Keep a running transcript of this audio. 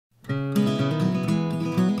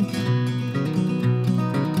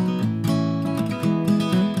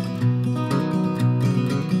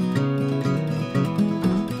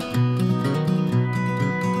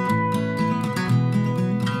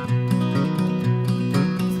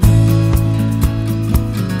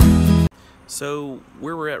So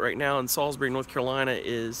where we're at right now in Salisbury, North Carolina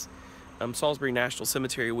is Salisbury National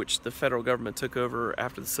Cemetery, which the federal government took over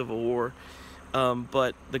after the Civil War.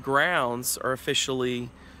 But the grounds are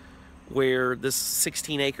officially where this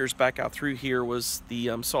 16 acres back out through here was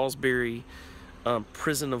the Salisbury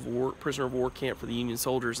prisoner of war camp for the Union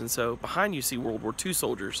soldiers. And so behind you see World War II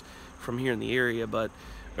soldiers from here in the area, but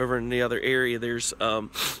over in the other area there's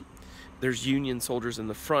Union soldiers in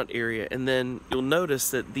the front area. And then you'll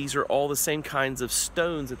notice that these are all the same kinds of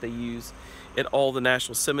stones that they use at all the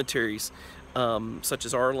national cemeteries, such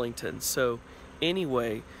as Arlington. So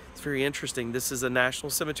anyway, it's very interesting. This is a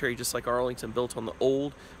national cemetery just like Arlington, built on the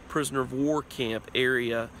old prisoner of war camp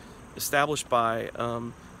area established by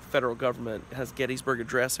federal government. It has Gettysburg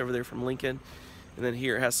Address over there from Lincoln, and then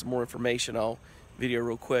here it has some more information. I'll video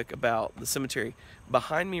real quick about the cemetery.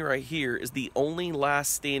 Behind me right here is the only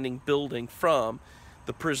last standing building from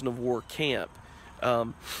the prison of war camp.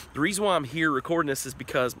 The reason why I'm here recording this is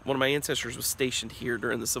because one of my ancestors was stationed here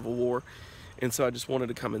during the Civil War, and so I just wanted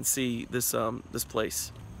to come and see this this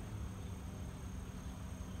place.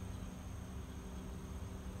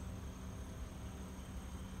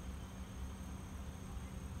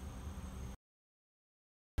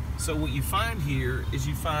 So what you find here is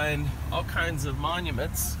you find all kinds of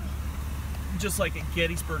monuments, just like at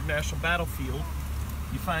Gettysburg National Battlefield.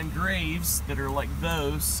 You find graves that are like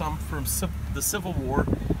those, some from the Civil War.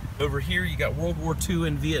 Over here you got World War II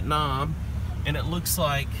and Vietnam, and it looks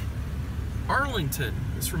like Arlington.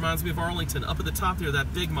 This reminds me of Arlington. Up at the top there,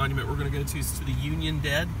 that big monument we're going to go to is to the Union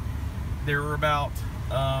dead. There were about,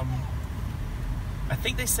 I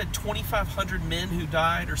think they said 2,500 men who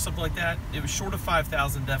died or something like that. It was short of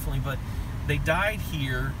 5,000 definitely, but they died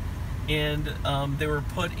here, and they were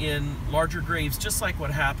put in larger graves, just like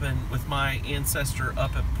what happened with my ancestor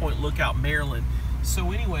up at Point Lookout, Maryland.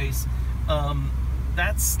 So anyways,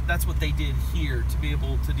 that's what they did here to be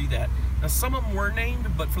able to do that. Now some of them were named,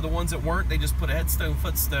 but for the ones that weren't, they just put a headstone,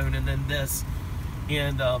 footstone, and then this,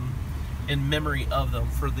 and in memory of them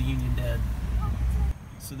for the Union dead.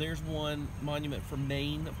 So there's one monument from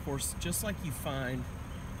Maine, of course, just like you find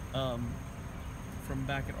from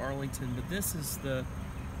back at Arlington, but this is the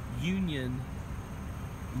Union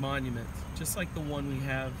monument, just like the one we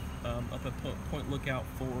have up at Point Lookout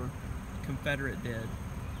for Confederate dead.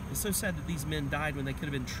 It's so sad that these men died when they could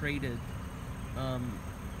have been traded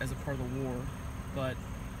as a part of the war, but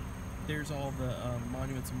there's all the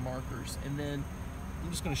monuments and markers. And then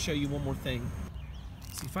I'm just going to show you one more thing.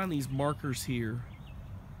 So you find these markers here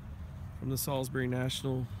from the Salisbury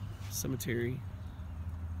National Cemetery,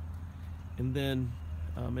 and then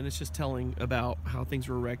and it's just telling about how things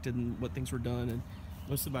were erected and what things were done, and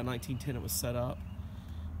mostly by 1910 it was set up.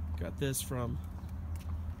 Got this from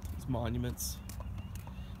these monuments.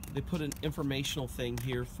 They put an informational thing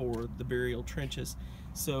here for the burial trenches.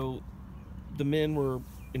 So the men were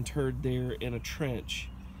interred there in a trench.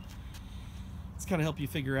 It's kind of help you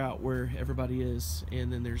figure out where everybody is.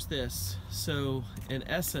 And then there's this. So in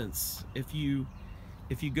essence, if you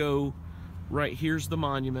go right, here's the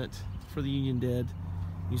monument for the Union dead.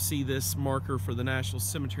 You see this marker for the National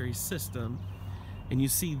Cemetery System, and you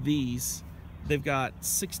see these. They've got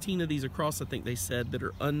 16 of these across, I think they said, that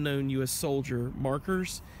are unknown U.S. soldier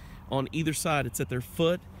markers on either side. It's at their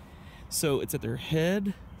foot, so it's at their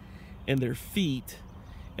head and their feet,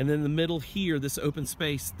 and then in the middle here, this open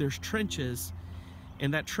space, there's trenches.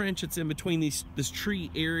 And that trench that's in between this tree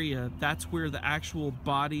area, that's where the actual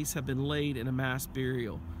bodies have been laid in a mass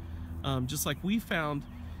burial. Just like we found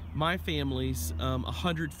my family's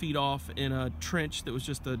 100 feet off in a trench that was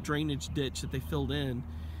just a drainage ditch that they filled in.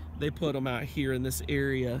 They put them out here in this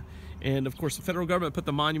area. And of course the federal government put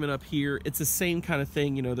the monument up here. It's the same kind of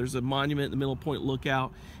thing, you know, there's a monument in the middle of Point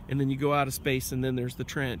Lookout, and then you go out of space and then there's the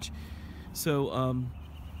trench. So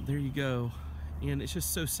there you go. And it's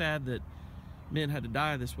just so sad that men had to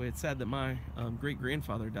die this way. It's sad that my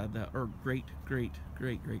great-grandfather died that, or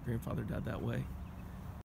great-great-great-great-grandfather died that way.